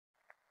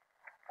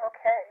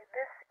Okay,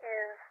 this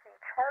is the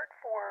chart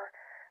for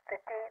the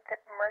date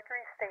that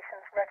Mercury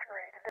stations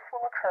retrograde. This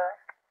will occur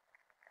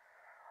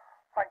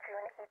on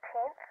June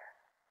 18th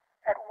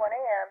at 1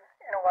 a.m.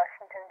 in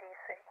Washington,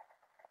 D.C.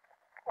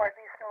 Or at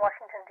least in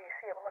Washington,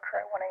 D.C. it will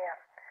occur at 1 a.m.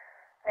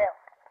 Now,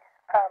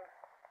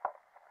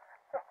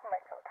 my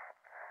notes.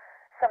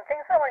 Some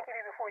things I want to give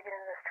you before we get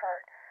into this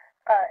chart.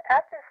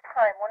 At this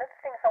time, one of the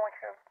things I want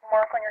you to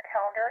mark on your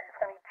calendar is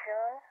going to be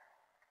June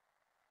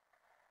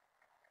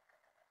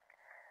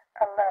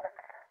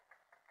 11th.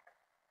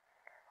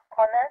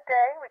 On that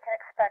day, we can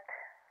expect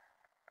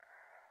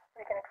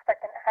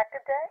an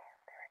active day.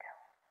 There we go.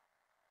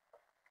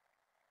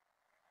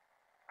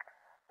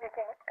 We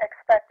can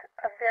expect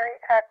a very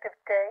active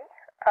day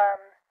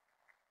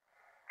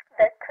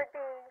that could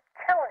be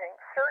challenging,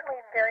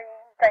 certainly very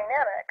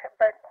dynamic,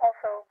 but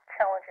also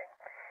challenging.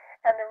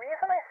 And the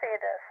reason I say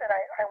this, and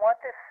I want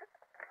this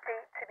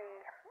date to be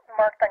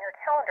marked on your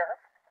calendar,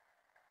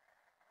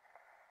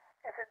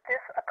 is that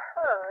this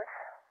occurs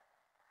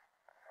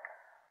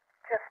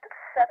just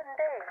 7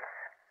 days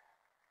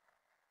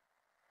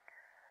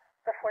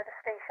before the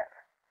station.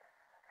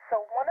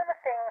 So one of the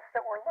things that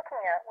we're looking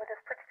at with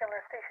this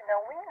particular station, now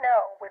we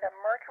know with a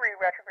Mercury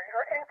retrograde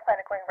or any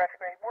planet going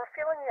retrograde, we're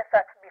feeling the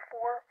effects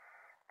before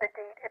the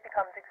date it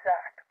becomes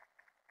exact.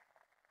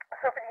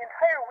 So for the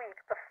entire week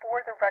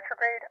before the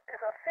retrograde is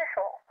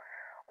official,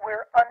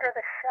 we're under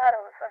the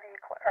shadows of the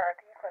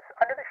eclipse,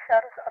 under the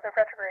shadows of the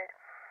retrograde,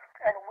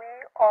 and we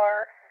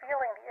are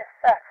feeling the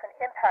effects and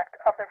impact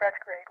of the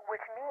retrograde,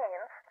 which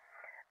means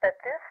that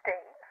this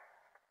date,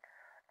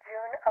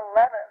 June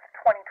 11th,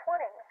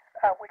 2020,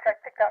 which I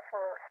picked out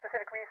for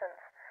specific reasons,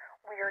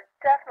 we are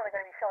definitely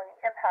going to be feeling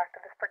the impact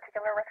of this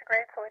particular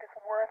retrograde, so it is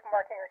worth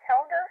marking your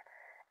calendar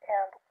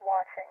and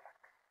watching.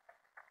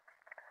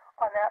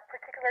 On that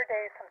particular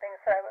day, some things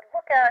that I would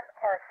look at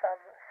are some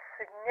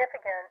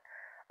significant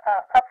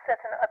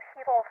upsets and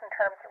upheavals in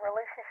terms of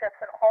relationships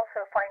and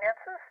also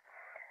finances,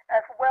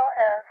 as well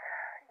as,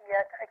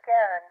 yet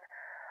again,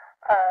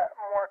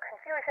 more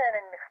confusion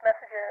and mixed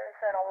messages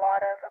and a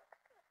lot of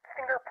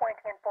finger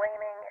pointing and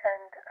blaming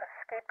and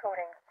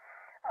scapegoating,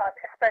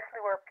 especially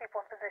where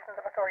people in positions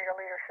of authority or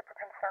leadership are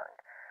concerned.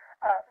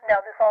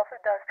 Now, this also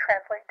does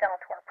translate down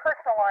to our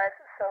personal lives,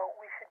 so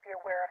we should be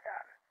aware of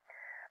that.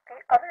 The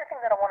other thing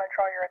that I want to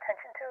draw your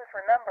attention to is,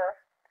 remember,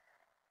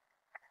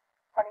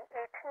 on the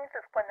 18th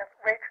is when the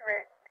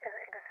retrograde is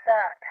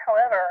exact.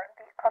 However,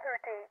 the other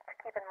date to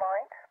keep in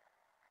mind,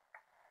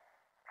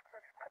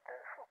 we'll put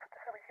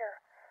this over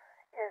here,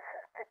 is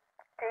the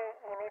day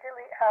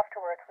immediately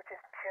afterwards, which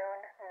is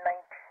June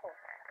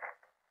 19th.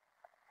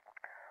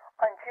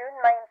 On June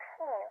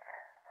 19th,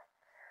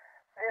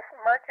 this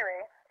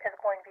Mercury is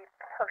going to be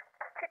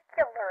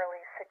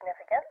particularly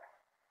significant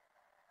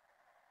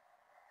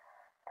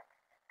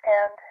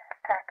and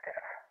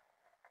active.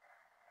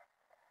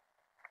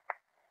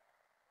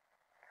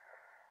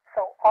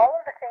 So all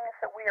of the things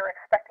that we are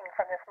expecting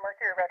from this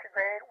Mercury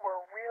retrograde,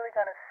 we're really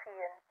going to see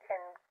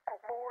in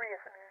glorious,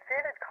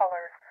 vivid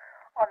colors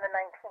on the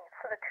 19th.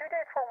 So the 2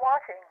 dates we're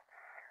watching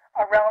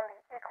around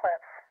the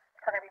eclipse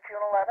are going to be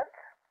June 11th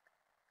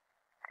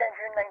and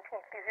June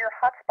 19th. These are your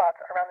hot spots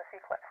around this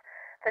eclipse.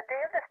 The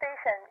day of the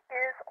station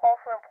is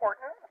also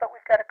important, but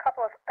we've got a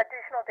couple of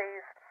additional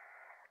days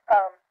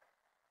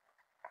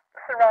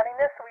surrounding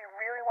this, so we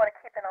really want to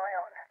keep an eye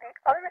on. The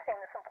other thing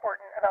that's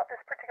important about this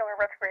particular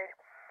retrograde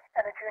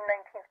and the June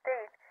 19th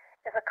date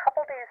is a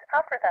couple days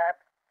after that,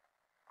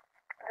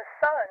 the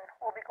Sun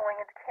will be going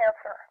into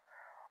Cancer.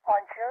 On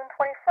June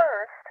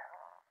 21st,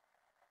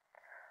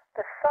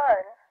 the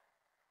Sun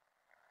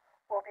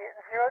will be at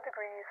 0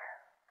 degrees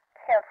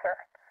Cancer,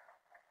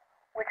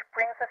 which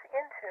brings us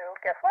into,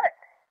 guess what?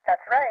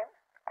 That's right,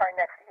 our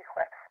next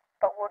eclipse.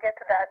 But we'll get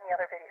to that in the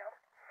other video.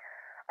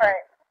 All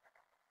right.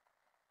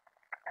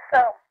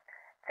 So,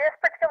 this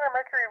particular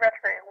Mercury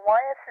retrograde, why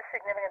is this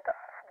significant to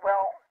us?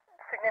 Well,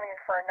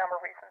 significant for a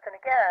number of reasons. And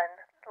again,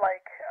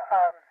 like,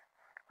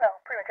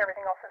 pretty much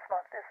everything else this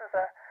month, this is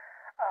a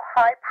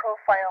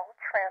high-profile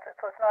transit,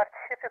 so it's not a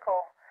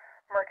typical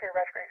Mercury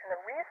retrograde. And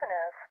the reason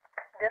is,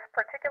 this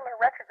particular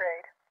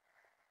retrograde,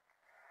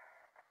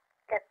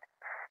 it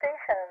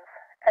stations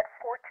at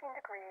 14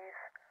 degrees,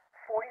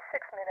 46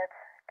 minutes,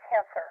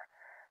 Cancer.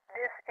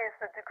 This is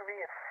the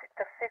degree of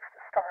the fixed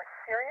star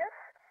Sirius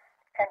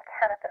and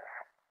Canopus.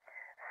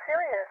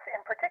 Sirius,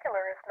 in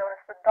particular, is known as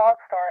the dog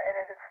star, and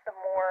it is the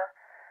more,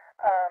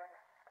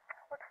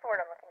 what's the word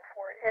I'm looking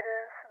for? It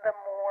is the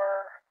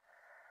more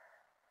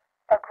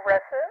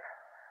aggressive,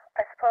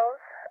 I suppose.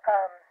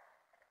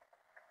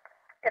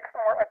 It's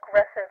the more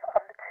aggressive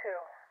of the two.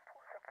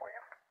 What was it for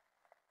you?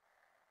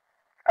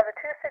 Of the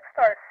two fixed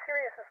stars,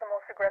 Sirius is the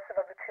most aggressive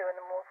of the two and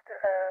the most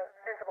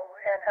visible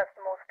and has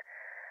the most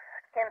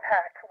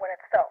impact when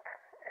it's felt.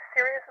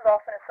 Sirius is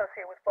often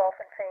associated with wealth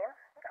and fame,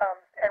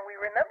 and we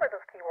remember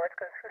those keywords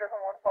because who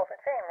doesn't want wealth and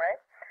fame,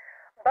 right?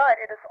 But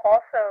it is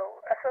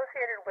also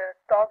associated with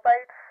dog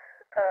bites,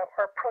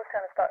 or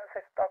Proton is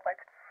associated with dog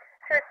bites.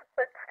 Sirius,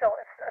 but still,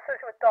 it's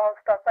associated with dogs,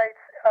 dog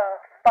bites,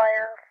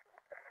 fire,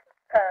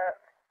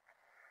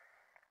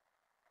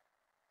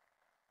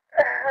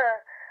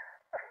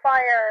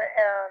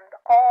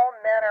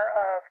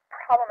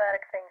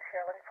 problematic things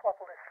here. Let me pull up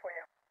a list for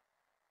you.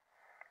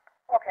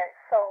 Okay,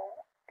 so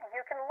you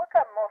can look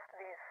up most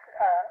of these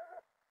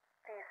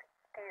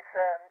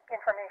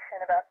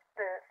information about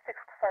the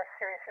fixed star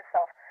Sirius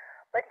yourself.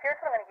 But here's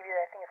what I'm going to give you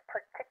that I think is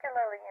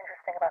particularly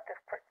interesting about this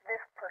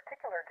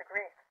particular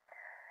degree.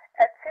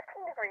 At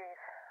 15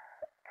 degrees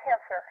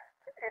Cancer,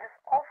 it is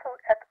also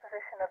at the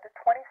position of the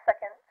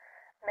 22nd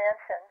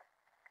mansion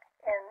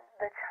in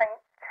the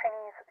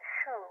Chinese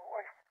Shu or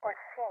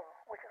Xing,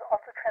 which is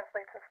also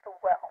translates as the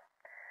well.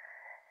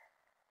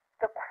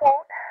 The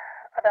quote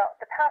about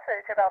the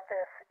passage about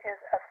this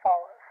is as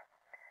follows: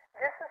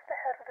 "This is the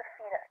head of the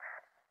phoenix,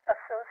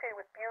 associated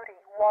with beauty,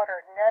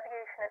 water,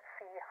 navigation at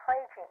sea,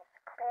 hygiene,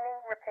 cleaning,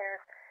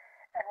 repairs,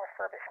 and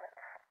refurbishments.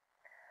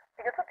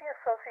 Because of the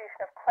association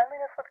of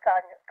cleanliness with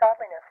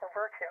godliness or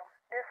virtue,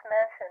 this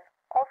mansion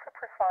also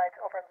presides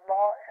over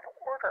law and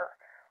order,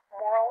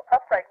 moral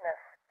uprightness,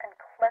 and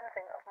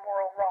cleansing of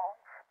moral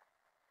wrongs.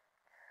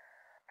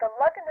 The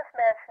luck in this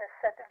mansion is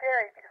said to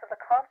vary because of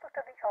the conflict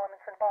of the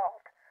elements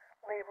involved.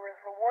 Labor is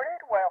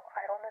rewarded while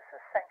idleness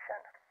is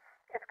sanctioned.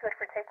 It's good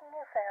for taking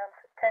exams,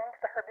 tending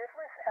to the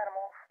herbivorous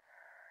animals,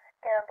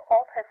 and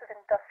all types of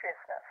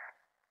industriousness.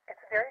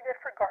 It's very good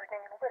for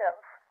gardening and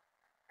widows.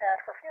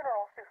 Bad for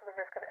funerals due to the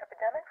risk of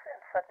epidemics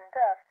and sudden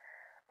death,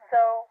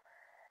 though,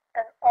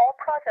 and all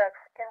projects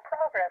in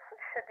progress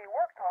should be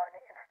worked on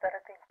instead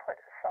of being put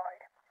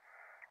aside."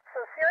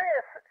 So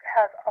Sirius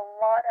has a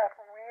lot of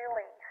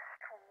really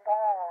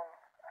strong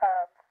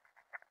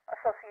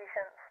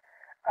associations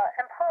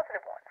and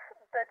positive ones.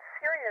 But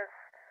Sirius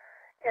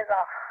is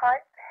a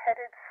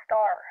hot-headed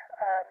star,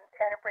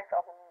 and it brings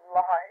a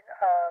lot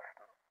of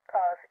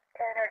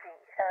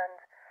energy and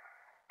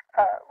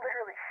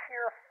literally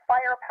sheer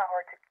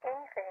firepower to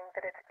anything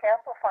that it's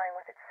amplifying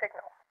with its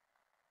signal.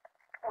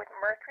 With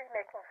Mercury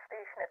making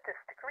station at this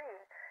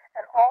degree,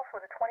 and also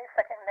the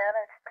 22nd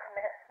mansion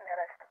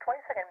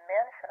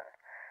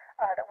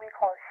that we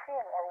call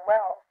Xing or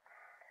well,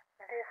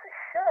 this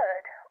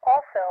should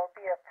also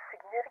be a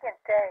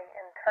significant day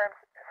in terms,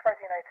 as far as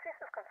the United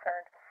States is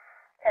concerned,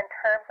 in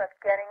terms of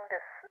getting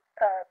this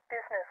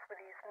business with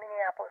these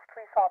Minneapolis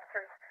police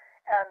officers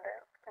and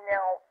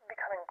now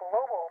becoming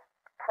global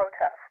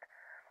protest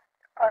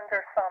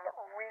under some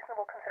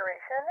reasonable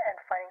consideration and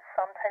finding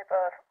some type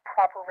of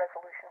proper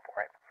resolution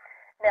for it.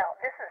 Now,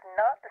 this is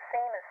not the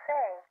same as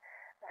saying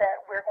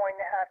that we're going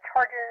to have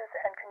charges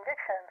and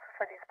convictions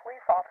for these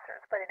police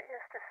officers, but it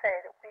is to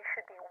say that we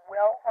should be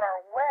well on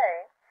our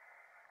way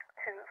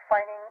to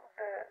finding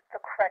the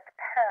correct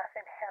path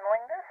in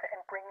handling this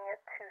and bringing it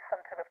to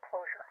some type of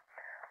closure.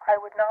 I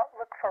would not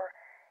look for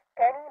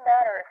any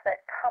matters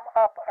that come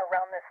up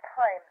around this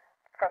time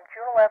from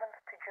June 11th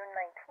to June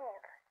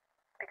 19th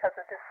because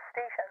of this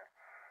station.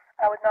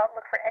 I would not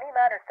look for any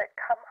matters that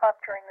come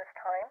up during this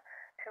time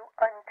to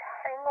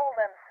untangle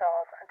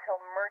themselves until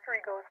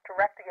Mercury goes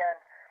direct again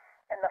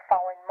in the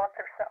following month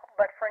or so.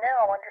 But for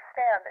now,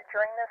 understand that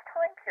during this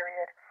time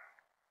period,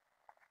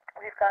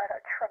 we've got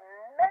a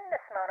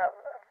tremendous amount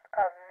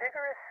of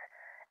vigorous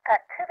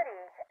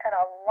activity and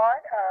a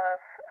lot of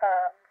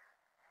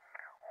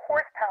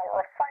horsepower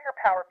or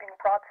firepower being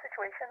brought to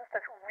situations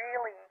that's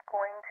really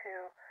going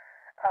to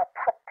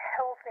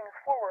propel things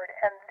forward.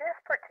 And this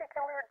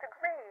particular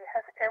degree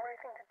has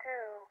everything to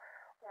do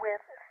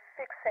with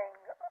fixing,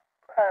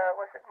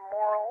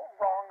 moral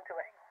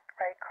wrongdoing,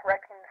 right?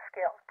 Correcting the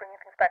scales, bringing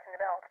things back into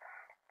balance.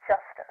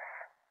 Justice,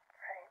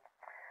 right?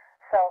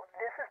 So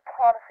this is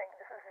promising.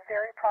 This is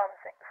very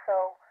promising.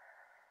 So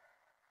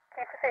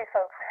keep the faith,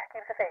 folks.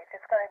 Keep the faith.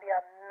 It's going to be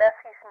a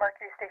messy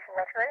Mercury station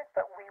retrograde,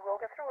 but we will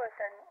get through it.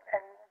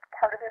 And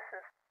part of this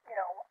is,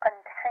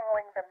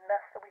 untangling the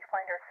mess that we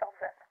find ourselves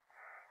in.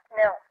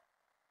 Now,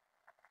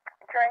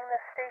 during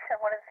this station,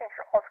 one of the things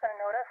you're also going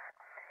to notice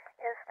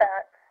is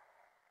that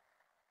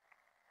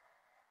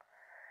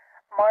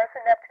Mars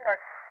and Neptune are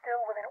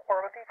still within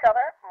orbit of each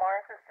other.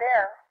 Mars is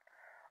there,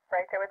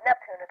 right there with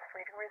Neptune. It's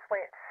 3 degrees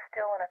away. It's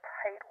still in a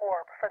tight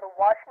orb. For the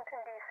Washington,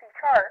 D.C.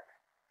 chart,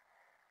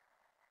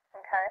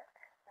 okay,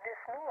 this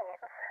means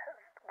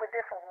with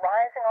this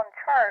rising on the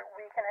chart,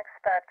 we can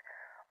expect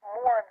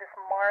more of this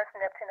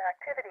Mars-Neptune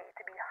activity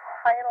to be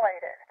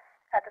highlighted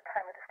at the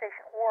time of the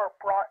station or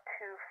brought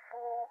to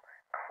full,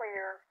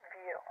 clear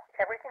view.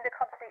 Everything that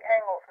comes to the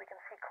angles, we can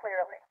see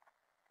clearly.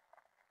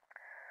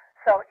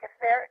 So if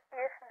there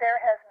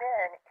has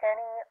been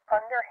any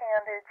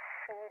underhanded,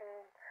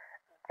 shady,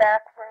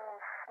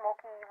 backroom,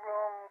 smoky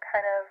room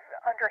kind of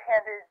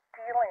underhanded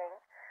dealing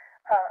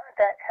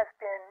that has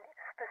been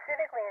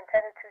specifically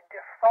intended to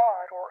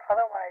defraud or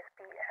otherwise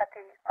be at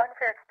the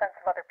unfair expense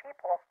of other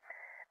people,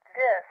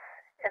 this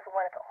is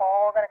when it's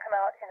all going to come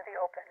out into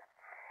the open.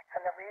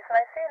 And the reason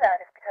I say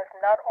that is because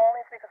not only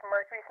is it because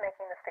Mercury is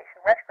making the station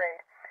retrograde,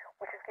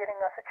 which is giving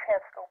us a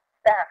chance to go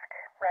back,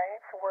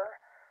 right? So we're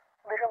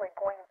literally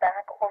going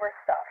back over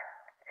stuff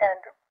and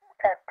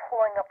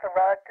pulling up the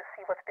rug to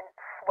see what's been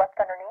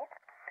swept underneath.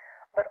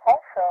 But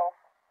also,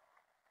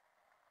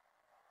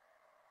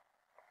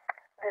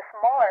 this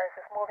Mars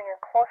is moving in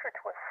closer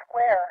to a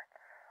square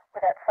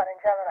with that sun in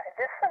Gemini.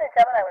 This sun in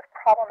Gemini was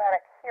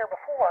problematic here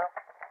before.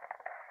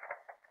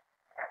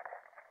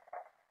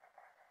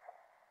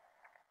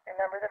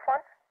 Remember this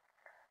one?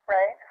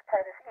 Right? It's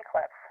part of this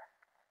eclipse.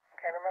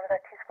 Okay, remember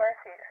that T-square?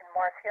 See, and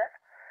Mars here?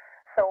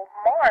 So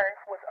Mars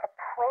was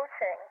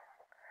approaching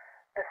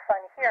the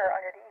sun here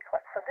under the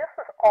eclipse. So this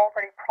was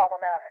already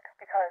problematic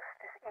because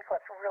this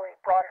eclipse really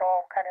brought it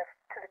all kind of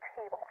to the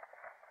table.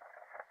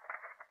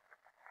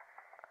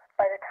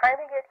 By the time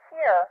we get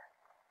here,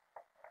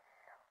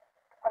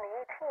 on the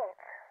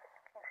 18th,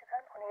 can you see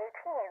that? On the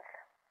 18th,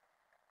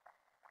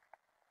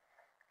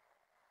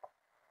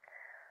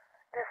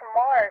 this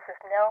Mars is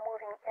now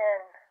moving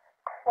in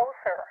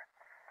closer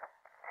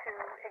to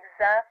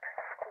exact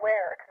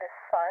square to this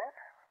sun,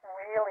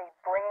 really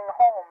bringing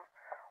home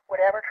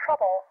whatever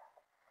trouble,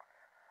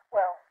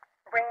 well,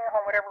 bringing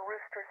home whatever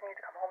roosters need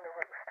to come home to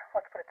roost.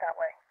 Let's put it that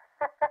way.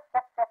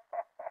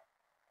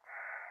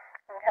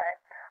 Okay.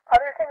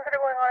 Other things that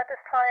are going on at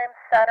this time,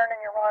 Saturn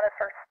and Uranus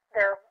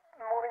they're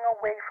moving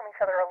away from each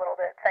other a little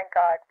bit, thank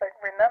God. But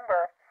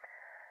remember,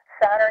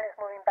 Saturn is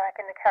moving back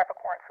into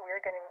Capricorn, so we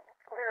are getting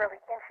literally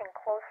inching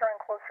closer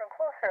and closer and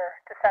closer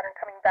to Saturn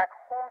coming back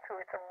home to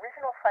its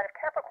original sign of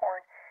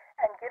Capricorn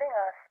and giving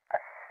us a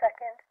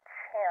second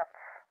chance.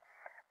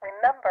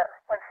 Remember,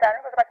 when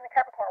Saturn goes back into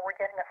Capricorn, we're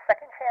getting a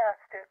second chance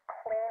to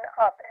clean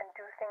up and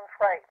do things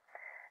right.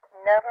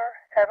 Never,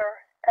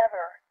 ever,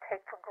 ever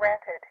take for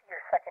granted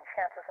your second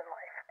chances in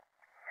life.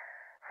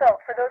 So,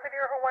 for those of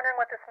you who are wondering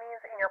what this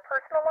means in your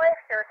personal life,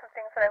 here are some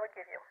things that I would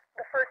give you.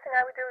 The first thing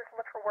I would do is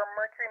look for where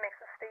Mercury makes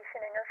a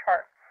station in your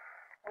chart.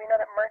 We know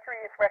that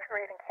Mercury is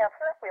retrograde in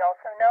Cancer. We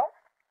also know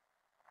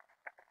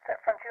that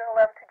from June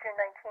 11th to June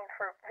 19th,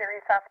 for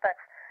various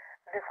aspects,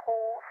 this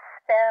whole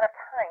span of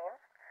time,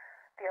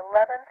 the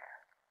 11th,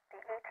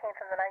 the 18th,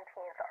 and the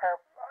 19th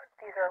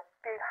these are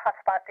big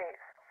hotspot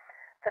days.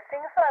 The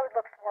things that I would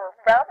look for,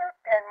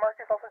 and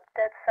Mercury is also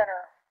dead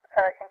center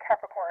in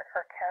Capricorn,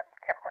 or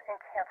Capricorn in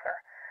Cancer.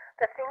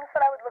 The things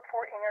that I would look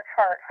for in your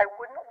chart, I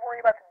wouldn't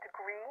worry about the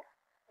degree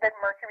that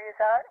Mercury is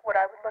at. What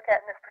I would look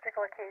at in this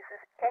particular case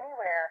is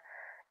anywhere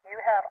you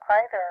have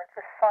either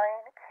the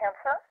sign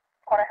Cancer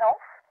on a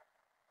house,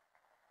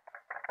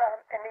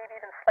 and maybe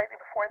even slightly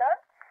before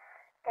that.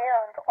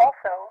 And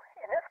also,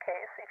 in this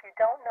case, if you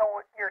don't know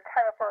what your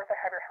time of birth or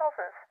have your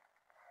houses,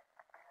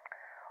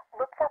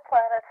 look for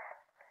planets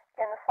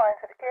in the signs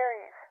of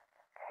Aries,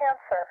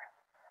 Cancer,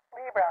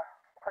 Libra,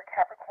 or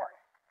Capricorn.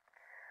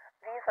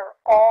 These are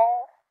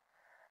all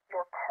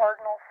your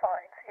cardinal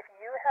signs. If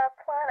you have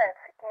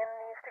planets in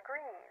these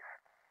degrees,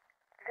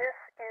 this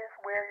is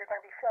where you're going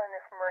to be feeling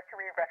this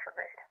Mercury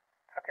retrograde,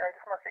 okay, or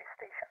this Mercury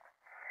station.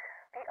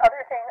 The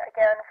other thing,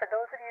 again, for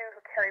those of you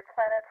who carry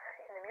planets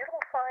in the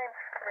mutable signs,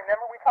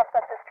 remember we talked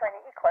about this during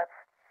the eclipse.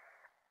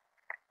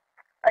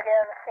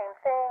 Again, same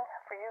thing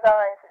for you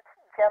guys. It's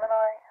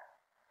Gemini,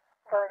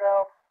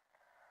 Virgo,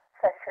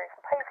 Sagittarius,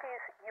 and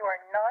Pisces. You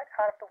are not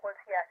out of the woods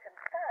yet. In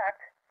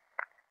fact,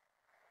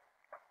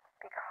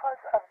 because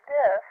of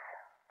this,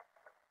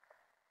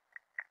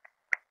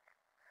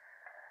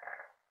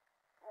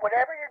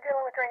 whatever you're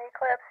dealing with during the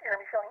eclipse, you're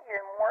going to be feeling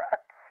even more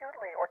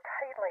acutely or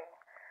tightly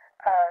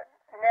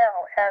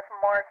now as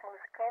Mars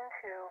moves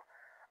into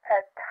a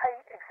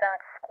tight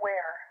exact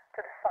square to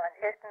the sun.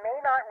 It may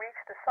not reach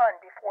the sun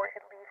before it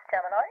leaves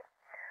Gemini,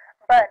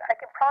 but I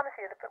can promise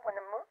you that when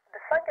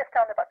the sun gets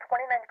down to about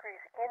 29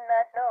 degrees in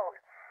that node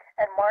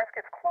and Mars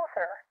gets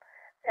closer,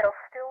 it'll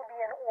still be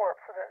an orb,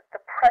 so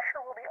the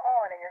pressure will be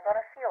on and you're going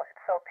to feel it.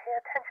 So pay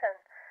attention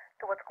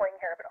to what's going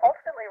here. But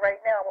ultimately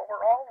right now, what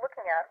we're all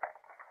looking at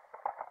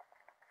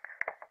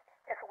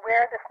is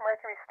where this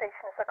Mercury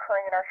station is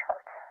occurring in our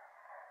charts.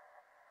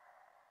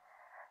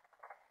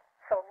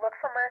 So look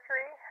for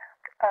Mercury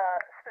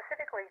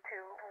specifically to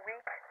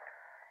wreak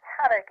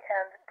havoc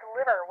and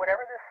deliver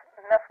whatever this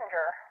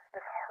messenger,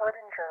 this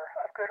harbinger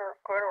of good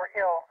or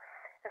ill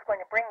is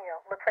going to bring you.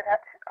 Look for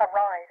that to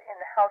arrive in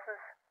the houses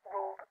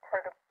ruled,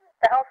 or the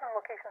houses and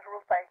locations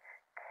ruled by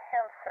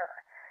Cancer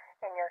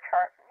in your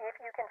chart.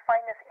 If you can find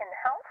this in the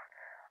house,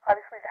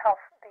 obviously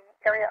the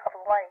area of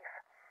life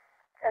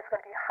is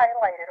going to be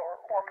highlighted or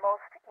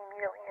most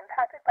immediately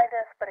impacted by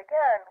this. But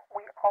again,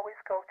 we always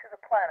go to the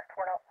planets.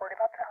 We're not worried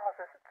about the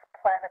houses. It's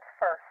planets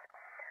first.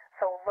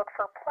 So look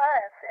for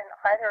planets in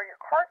either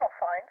your cardinal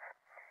signs,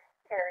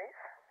 Aries,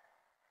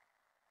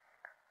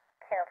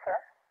 Cancer,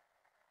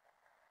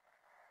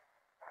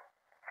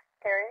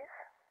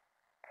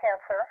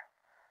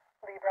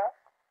 Libra,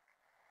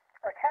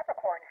 or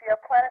Capricorn. If you have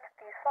planets at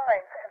these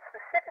signs, and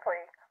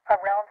specifically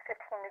around 15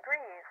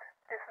 degrees,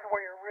 this is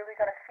where you're really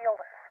going to feel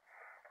this.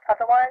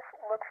 Otherwise,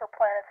 look for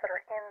planets that are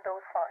in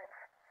those signs.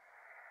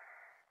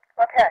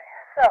 Okay,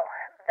 so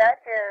that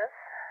is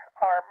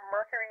our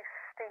Mercury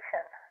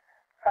station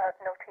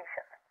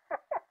notation.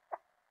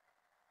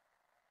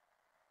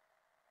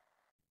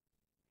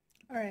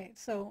 All right,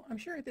 so I'm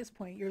sure at this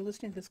point you're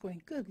listening to this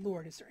going, good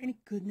Lord, is there any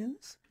good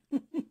news?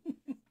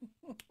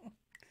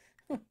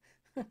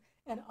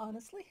 And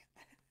honestly,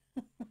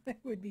 I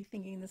would be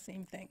thinking the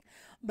same thing.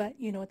 But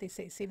you know what they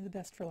say, save the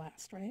best for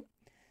last, right?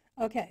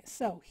 Okay,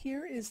 so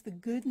here is the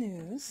good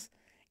news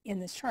in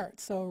this chart.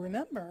 So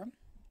remember,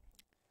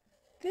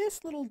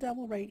 this little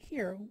devil right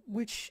here,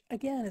 which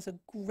again is a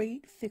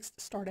great fixed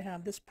star to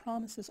have, this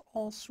promises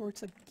all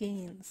sorts of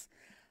gains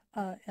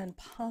and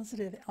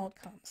positive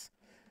outcomes.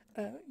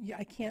 Yeah,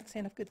 I can't say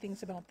enough good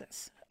things about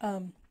this.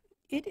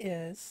 It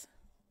is,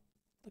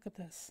 look at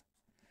this,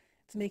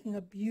 it's making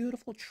a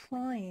beautiful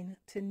trine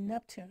to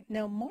Neptune.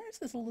 Now Mars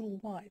is a little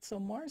wide, so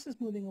Mars is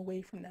moving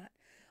away from that,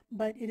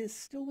 but it is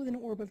still within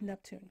an orb of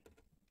Neptune.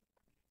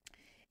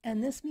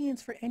 And this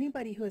means for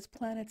anybody who has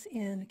planets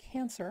in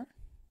Cancer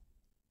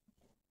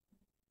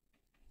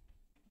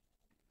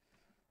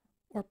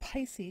or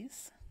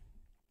Pisces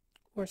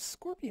or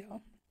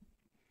Scorpio,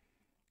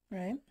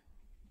 right?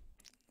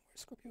 Where's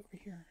Scorpio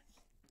over here?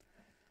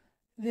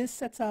 This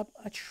sets up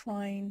a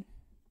trine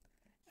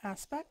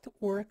aspect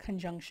or a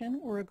conjunction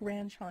or a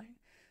grand trine.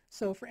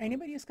 So for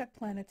anybody who's got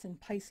planets in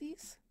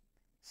Pisces,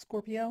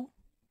 Scorpio,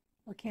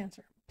 or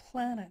Cancer,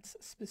 planets,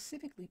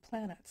 specifically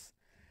planets,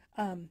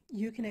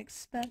 you can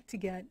expect to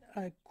get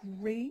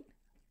great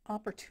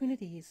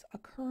opportunities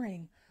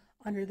occurring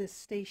under this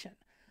station.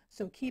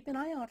 So keep an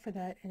eye out for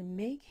that and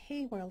make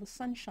hay while the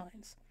sun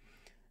shines.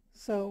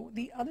 So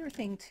the other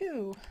thing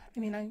too, I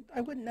mean,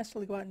 I wouldn't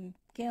necessarily go out and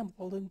gamble,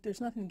 although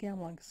there's nothing to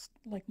gamble on because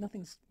like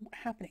nothing's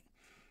happening.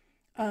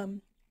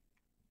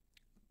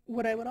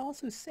 What I would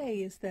also say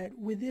is that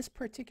with this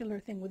particular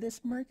thing, with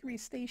this Mercury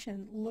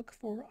station, look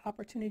for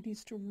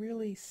opportunities to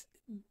really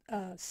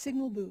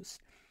signal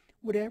boost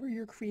whatever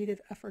your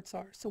creative efforts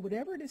are. So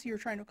whatever it is you're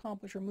trying to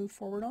accomplish or move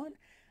forward on,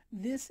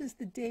 this is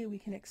the day we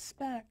can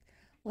expect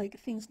like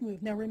things to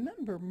move. Now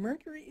remember,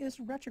 Mercury is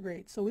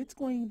retrograde, so it's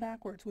going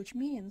backwards, which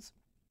means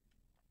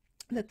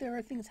that there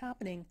are things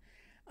happening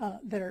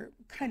that are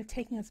kind of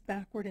taking us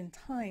backward in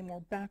time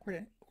or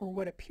backward, or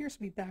what appears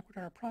to be backward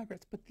in our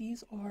progress. But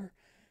these are,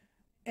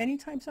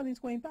 anytime something's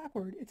going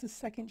backward, it's a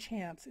second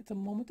chance. It's a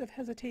moment of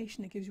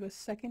hesitation. It gives you a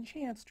second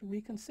chance to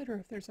reconsider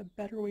if there's a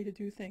better way to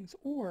do things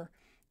or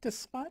to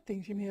spot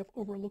things you may have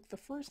overlooked the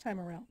first time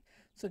around.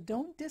 So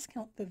don't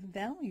discount the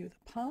value,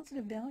 the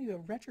positive value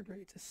of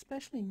retrogrades,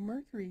 especially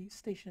Mercury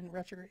station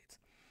retrogrades.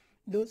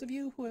 Those of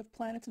you who have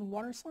planets in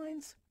water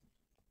signs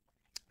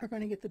are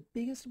going to get the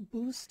biggest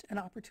boost and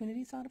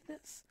opportunities out of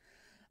this.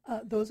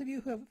 Those of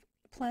you who have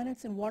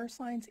planets in water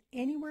signs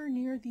anywhere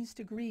near these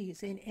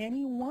degrees in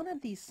any one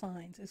of these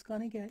signs is going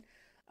to get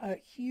a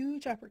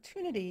huge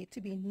opportunity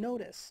to be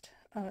noticed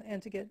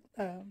and to get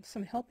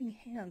some helping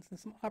hands and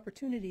some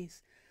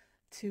opportunities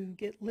to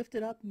get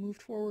lifted up,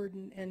 moved forward,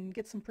 and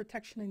get some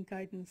protection and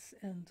guidance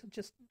and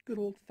just good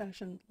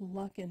old-fashioned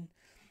luck and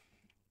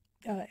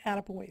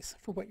attaboys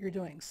for what you're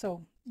doing.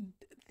 So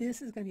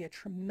this is going to be a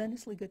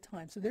tremendously good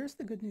time. So there's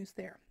the good news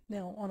there.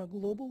 Now, on a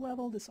global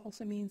level, this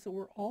also means that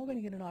we're all going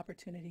to get an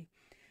opportunity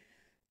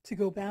to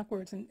go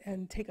backwards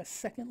and take a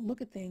second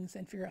look at things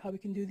and figure out how we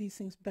can do these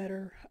things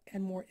better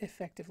and more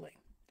effectively,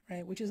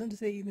 right? Which isn't to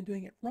say you've been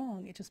doing it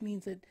wrong. It just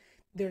means that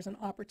there's an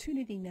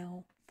opportunity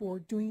now for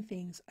doing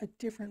things a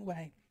different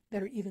way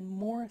that are even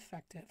more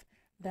effective.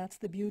 That's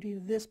the beauty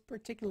of this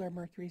particular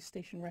Mercury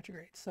station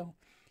retrograde. So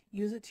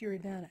use it to your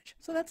advantage.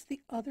 So that's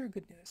the other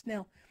good news.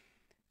 Now,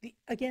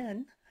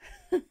 again,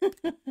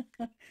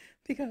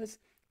 because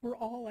we're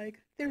all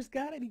like, there's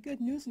got to be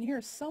good news in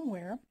here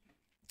somewhere.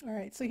 All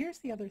right, so here's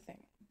the other thing.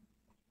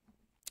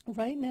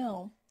 Right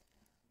now,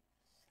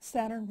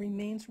 Saturn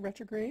remains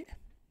retrograde,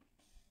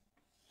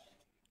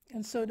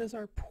 and so does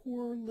our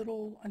poor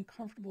little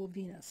uncomfortable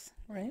Venus,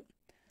 right?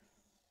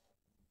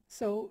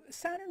 So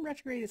Saturn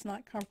retrograde is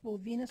not comfortable.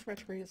 Venus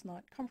retrograde is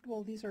not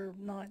comfortable. These are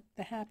not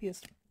the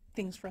happiest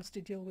things for us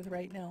to deal with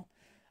right now.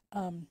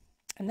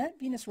 And that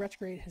Venus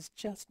retrograde has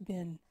just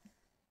been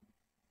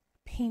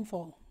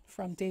painful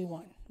from day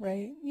one,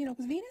 right? You know,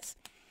 because Venus,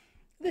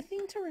 the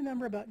thing to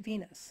remember about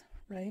Venus,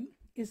 right,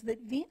 is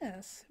that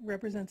Venus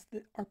represents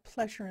our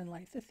pleasure in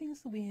life, the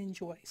things that we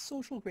enjoy,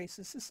 social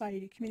graces,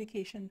 society,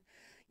 communication,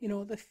 you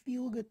know, the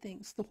feel-good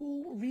things, the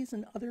whole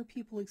reason other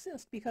people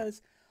exist.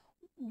 Because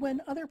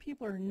when other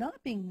people are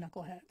not being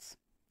knuckleheads,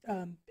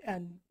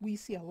 and we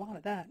see a lot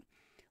of that,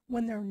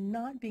 when they're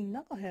not being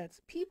knuckleheads,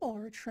 people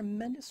are a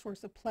tremendous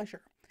source of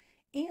pleasure.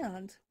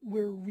 And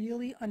we're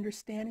really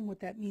understanding what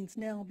that means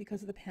now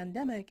because of the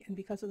pandemic and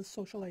because of the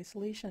social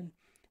isolation.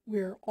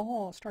 We're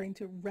all starting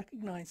to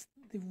recognize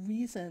the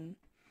reason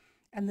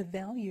and the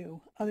value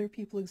other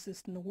people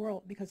exist in the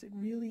world, because it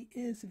really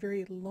is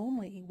very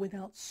lonely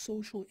without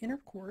social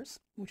intercourse,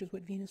 which is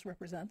what Venus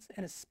represents,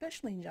 and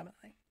especially in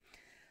Gemini.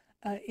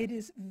 It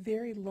is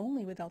very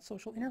lonely without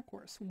social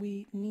intercourse.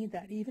 We need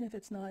that, even if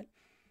it's not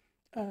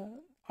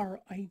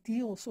our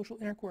ideal social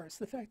intercourse.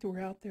 The fact that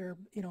we're out there,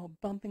 you know,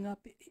 bumping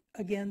up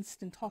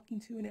against and talking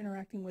to and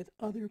interacting with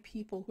other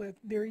people who have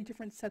very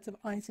different sets of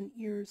eyes and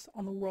ears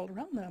on the world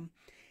around them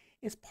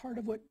is part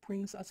of what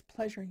brings us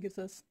pleasure and gives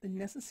us the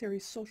necessary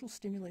social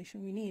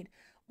stimulation we need,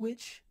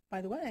 which,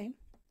 by the way,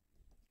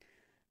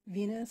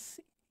 Venus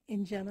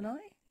in Gemini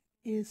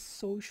is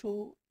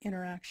social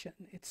interaction.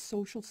 It's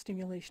social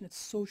stimulation. It's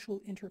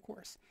social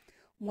intercourse.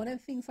 one of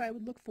the things I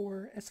would look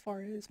for as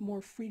far as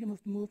more freedom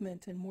of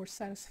movement and more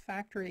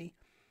satisfactory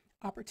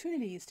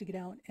opportunities to get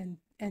out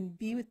and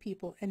be with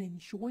people and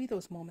enjoy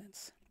those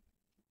moments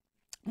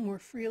more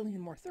freely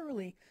and more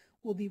thoroughly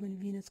will be when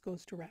Venus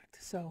goes direct.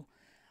 So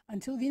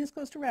until Venus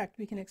goes direct,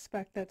 we can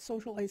expect that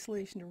social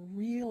isolation to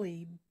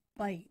really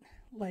bite,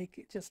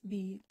 like just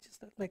be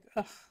just like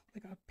a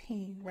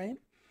pain, right?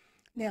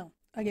 Now,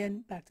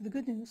 again, back to the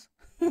good news.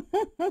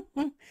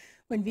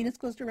 When Venus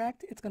goes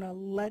direct, it's going to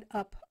let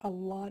up a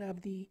lot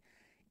of the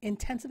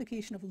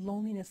intensification of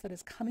loneliness that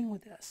is coming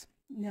with this.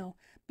 Now,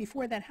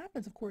 before that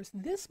happens, of course,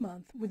 this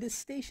month with this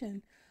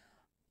station,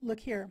 look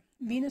here,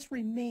 Venus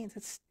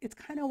remains, it's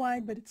kind of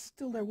wide, but it's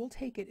still there. We'll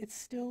take it. It's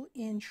still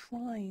in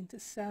trine to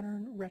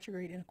Saturn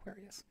retrograde in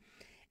Aquarius.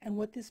 And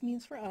what this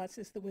means for us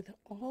is that with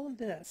all of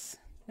this,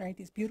 right,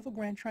 these beautiful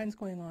grand trines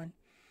going on,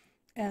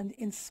 and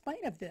in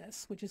spite of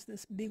this, which is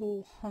this big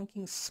old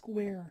honking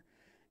square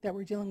that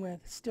we're dealing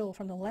with still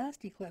from the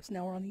last eclipse,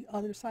 now we're on the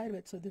other side of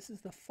it, so this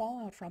is the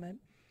fallout from it.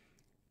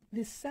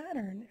 This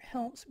Saturn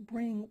helps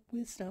bring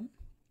wisdom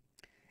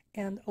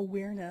and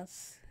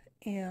awareness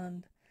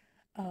and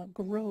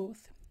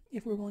growth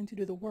if we're willing to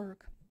do the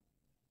work,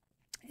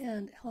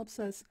 and helps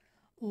us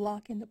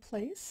lock into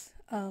place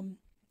and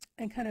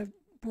kind of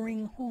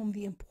bring home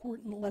the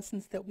important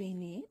lessons that we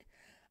need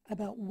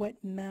about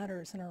what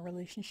matters in our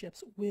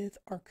relationships with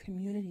our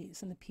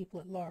communities and the people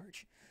at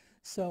large.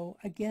 So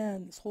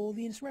again, this whole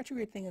Venus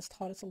retrograde thing has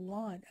taught us a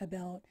lot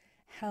about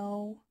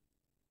how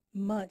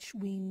much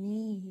we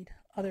need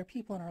other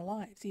people in our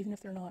lives, even if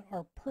they're not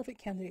our perfect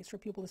candidates for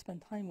people to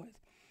spend time with.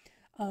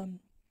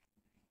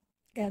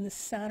 And the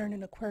Saturn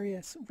in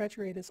Aquarius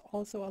retrograde has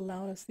also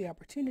allowed us the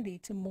opportunity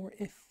to more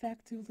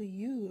effectively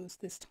use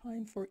this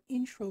time for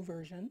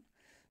introversion,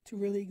 to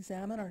really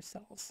examine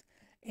ourselves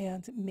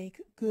and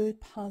make good,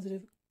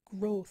 positive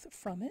growth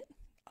from it,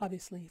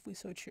 obviously, if we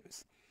so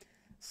choose.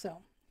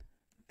 So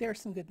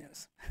there's some good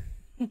news.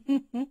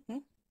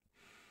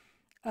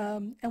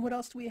 And what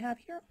else do we have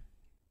here?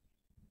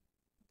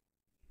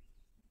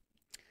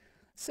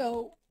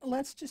 So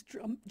let's just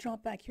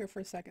jump back here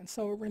for a second.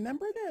 So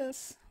remember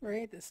this,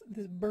 right? This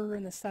burr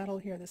in the saddle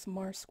here, this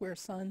Mars square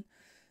Sun.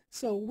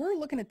 So we're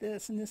looking at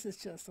this, and this is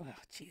just, oh,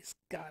 geez,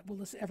 God, will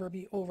this ever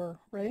be over,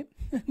 right?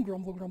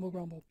 Grumble, grumble,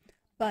 grumble.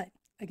 But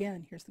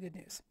again, here's the good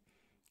news.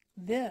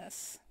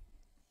 This,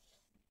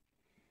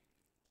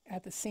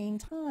 at the same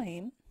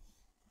time,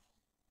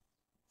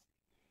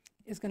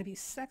 is going to be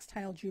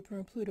sextile Jupiter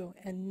and Pluto.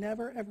 And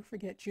never, ever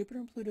forget, Jupiter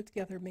and Pluto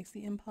together makes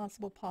the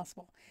impossible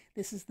possible.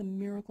 This is the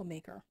miracle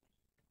maker.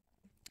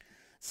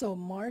 So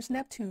Mars,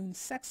 Neptune,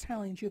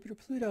 sextiling Jupiter,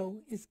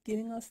 Pluto is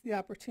giving us the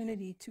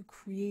opportunity to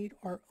create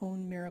our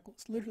own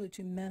miracles, literally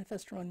to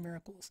manifest our own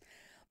miracles.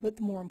 But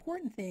the more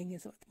important thing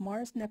is with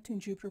Mars, Neptune,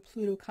 Jupiter,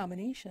 Pluto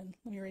combination,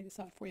 let me write this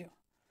out for you.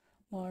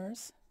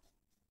 Mars,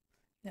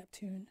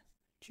 Neptune,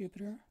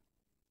 Jupiter,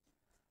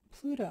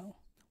 Pluto,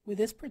 with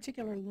this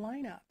particular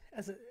lineup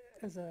as a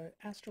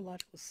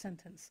astrological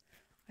sentence,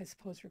 I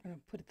suppose you're going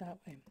to put it that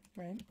way,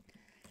 right?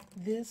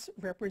 This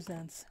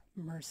represents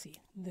mercy,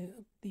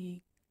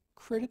 the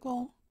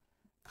critical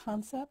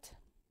concept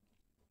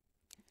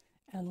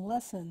and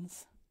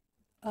lessons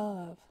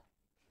of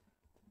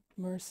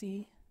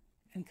mercy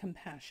and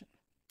compassion.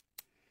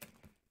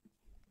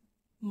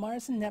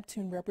 Mars and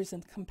Neptune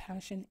represent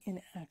compassion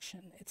in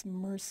action. It's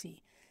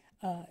mercy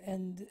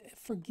and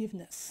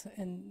forgiveness,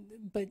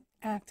 but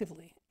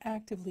actively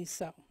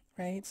so,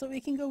 right? So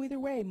it can go either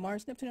way.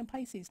 Mars, Neptune, and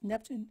Pisces.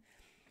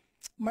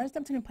 Mars,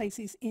 Neptune, and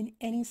Pisces in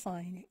any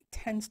sign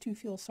tends to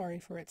feel sorry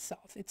for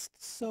itself. It's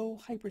so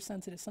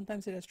hypersensitive.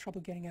 Sometimes it has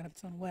trouble getting out of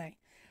its own way.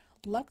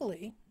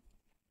 Luckily,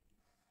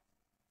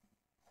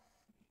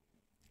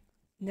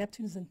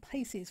 Neptune is in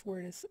Pisces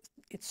where it is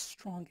its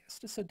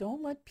strongest. So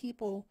don't let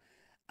people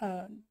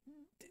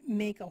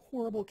make a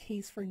horrible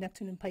case for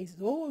Neptune and Pisces.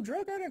 Oh,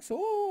 drug addicts.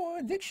 Oh,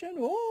 addiction.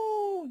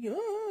 Oh,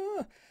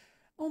 yeah.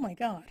 Oh my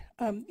God.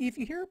 If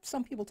you hear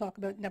some people talk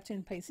about Neptune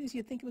and Pisces,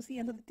 you'd think it was the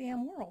end of the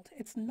damn world.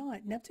 It's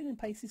not. Neptune and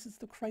Pisces is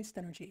the Christ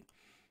energy.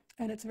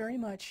 And it's very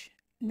much,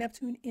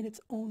 Neptune in its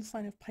own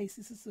sign of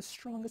Pisces is the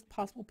strongest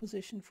possible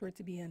position for it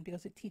to be in,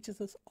 because it teaches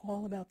us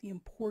all about the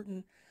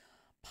important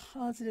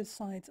positive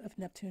sides of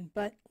Neptune.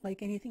 But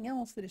like anything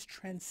else that is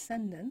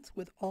transcendent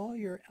with all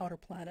your outer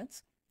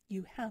planets,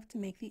 you have to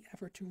make the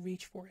effort to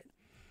reach for it.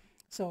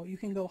 So you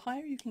can go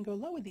high or you can go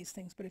low with these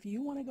things. But if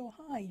you want to go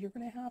high, you're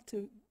going to have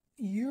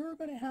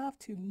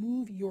to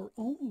move your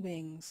own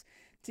wings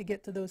to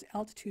get to those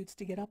altitudes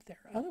to get up there.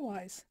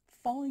 Otherwise,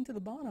 falling to the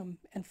bottom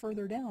and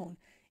further down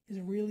is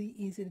really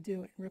easy to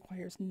do. It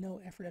requires no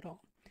effort at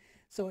all.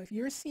 So if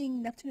you're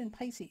seeing Neptune in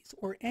Pisces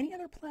or any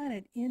other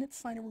planet in its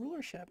sign of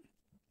rulership,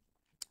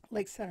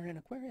 like Saturn in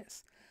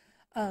Aquarius,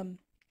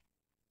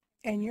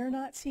 and you're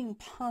not seeing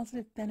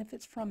positive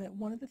benefits from it,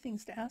 one of the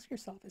things to ask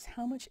yourself is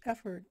how much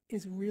effort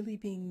is really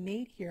being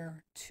made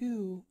here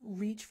to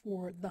reach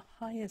for the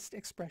highest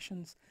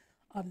expressions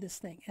of this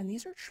thing. And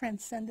these are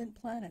transcendent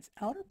planets.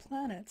 Outer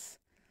planets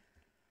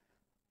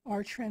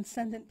Our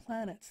transcendent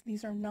planets,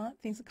 these are not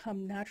things that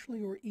come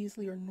naturally or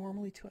easily or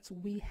normally to us.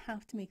 We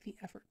have to make the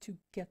effort to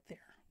get there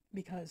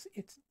because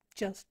it's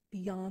just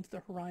beyond the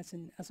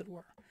horizon, as it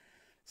were.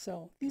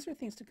 So these are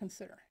things to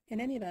consider. In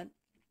any event,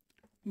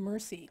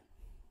 mercy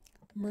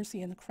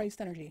and the Christ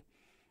energy.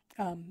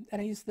 And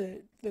I use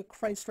the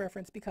Christ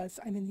reference because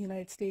I'm in the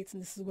United States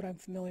and this is what I'm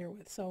familiar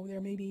with. So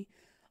there may be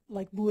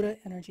like Buddha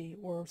energy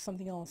or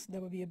something else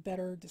that would be a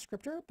better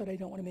descriptor, but I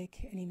don't want to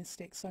make any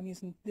mistakes. So I'm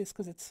using this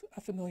because it's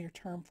a familiar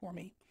term for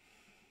me.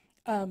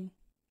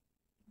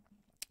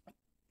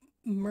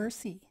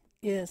 Mercy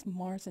is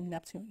Mars and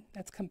Neptune.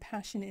 That's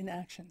compassion in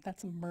action.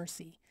 That's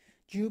mercy.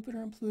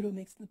 Jupiter and Pluto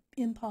makes the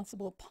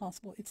impossible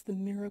possible. It's the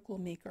miracle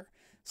maker.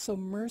 So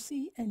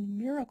mercy and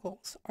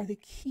miracles are the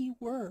key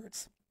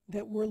words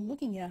that we're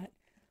looking at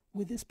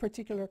with this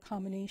particular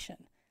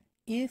combination.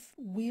 If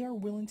we are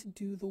willing to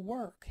do the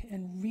work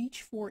and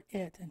reach for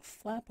it and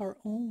flap our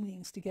own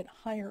wings to get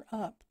higher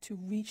up to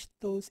reach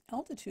those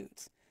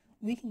altitudes,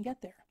 we can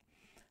get there.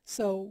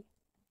 So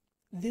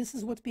this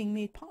is what's being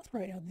made possible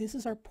right now. This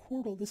is our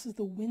portal. This is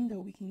the window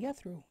we can get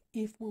through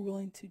if we're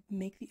willing to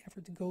make the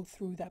effort to go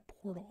through that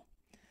portal.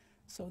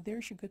 So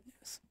there's your good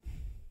news.